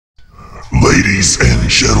Ladies and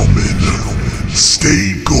gentlemen,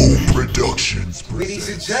 Stay Gold Productions. Ladies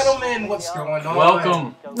and gentlemen, what's going on?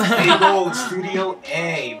 Welcome. Stay Gold Studio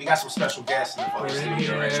A. We got some special guests in the fucking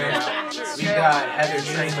studio right now. We got Heather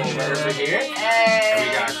Trinkle over here. And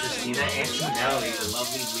we got Christina Antonelli, the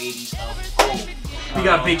lovely ladies of gold. We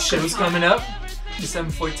got big shows coming up.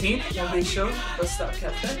 December 14th, one big show, Bus Stop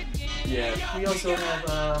Cafe. Yeah. We also have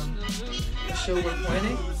a show we're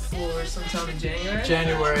planning for sometime in January.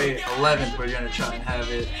 January 11th, we're gonna try and have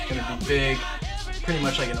it. It's gonna be big, pretty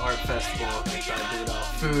much like an art festival. We're gonna try to do it all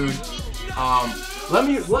food.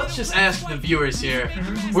 Let's just ask the viewers here.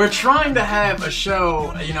 We're trying to have a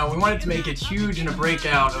show. You know, we wanted to make it huge in a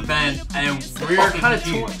breakout event, and we're kind of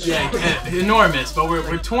torn. Yeah, enormous. But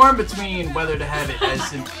we're torn between whether to have it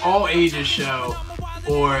as an all ages show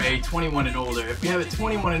or a 21 and older. If we have it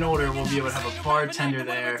 21 and older, we'll be able to have a bartender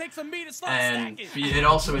there, and it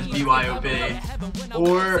also is BYOB.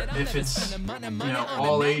 Or if it's, you know,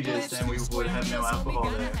 all ages, then we would have no alcohol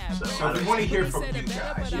there. So we want to hear from you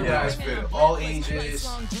guys. You guys fit all ages.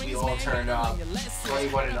 We all turned up.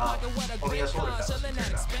 21 and up. Only us older fellas can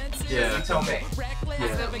turn up. Yeah. You tell me. Yeah.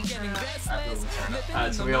 After we turn up.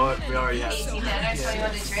 Alright, so we already have 18 minutes,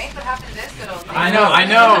 21 to drink. What happened to this good old thing? I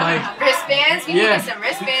know, like, Wristbands? We Yeah. need some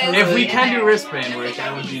wristbands. if we in can do there. wristband work,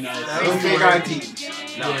 that would be nice. That was big ID.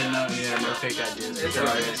 No fake ideas. It's There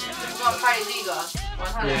alright. is. We want party legal.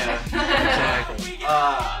 100. Yeah,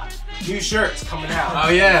 exactly. New shirts coming out. Oh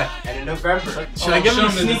yeah. And in November. Should I give them a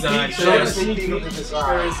show them the sneak design. peek? Show Should I us give a them a sneak peek of the Where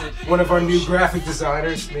design. is it? One of our new graphic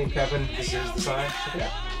designers, me and Kevin, this is the design. Check it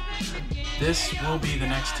out. This will be the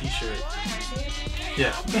next T-shirt.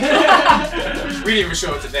 Yeah. We didn't even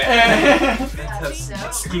show it today. That's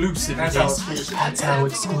exclusive. That's how exclusive. That's how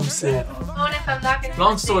exclusive. Phone if I'm not gonna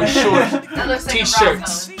Long story short, That looks like a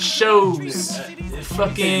t-shirts, rock shows,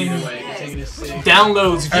 fucking Take it a sec.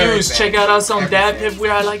 downloads, views. Everything. Check out us on Everything. DAPIP.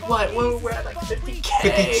 We're at like what? We're at like 50K.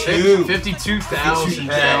 52. 52,000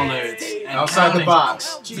 downloads. And Outside the counting.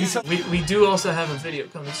 box. We do also have a video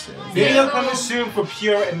coming soon. Video coming soon for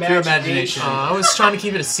Pure Imagination. I was trying to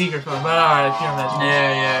keep it a secret from him, but alright, pure imagination.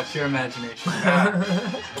 Yeah, pure imagination.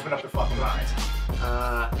 Open up the fucking lines.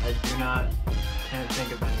 Can't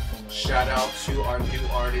think of anything. Right Shout out to our new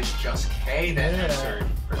artist, Just K, that Yeah. answered.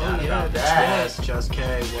 Forgot Oh, yeah, about that's that. Yes, Just K.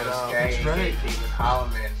 What Just up? K, That's aka right. David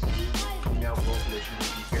Holloman, female vocalist. You will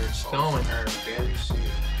be hearing songs Going. from her very soon.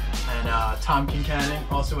 And Tom Kincannon,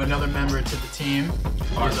 also another member to the team.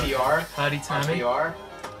 RTR. Howdy, Tommy. RTR.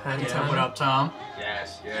 Howdy, Yeah, Tommy. what up, Tom?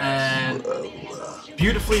 Yes, yes. And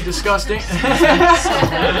beautifully disgusting.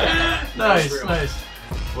 Nice. Nice.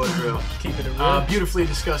 What real? Keep it a real. Beautifully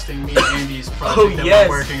disgusting. Me and Andy's project Oh, that yes.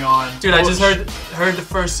 we're working on. Dude, I just heard the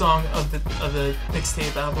first song of the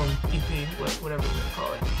mixtape album EP, whatever we're gonna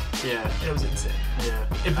call it. Yeah, And it was insane. yeah.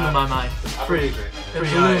 It blew my mind. I Pretty believe it. It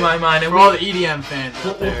pretty blew high. my mind. And For all the EDM fans out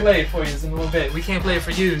we'll there. play it for you in a little bit. We can't play it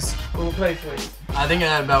for yous, but we'll play it for you. I think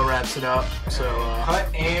that about wraps it up. So, Cut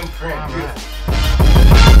and print. all right.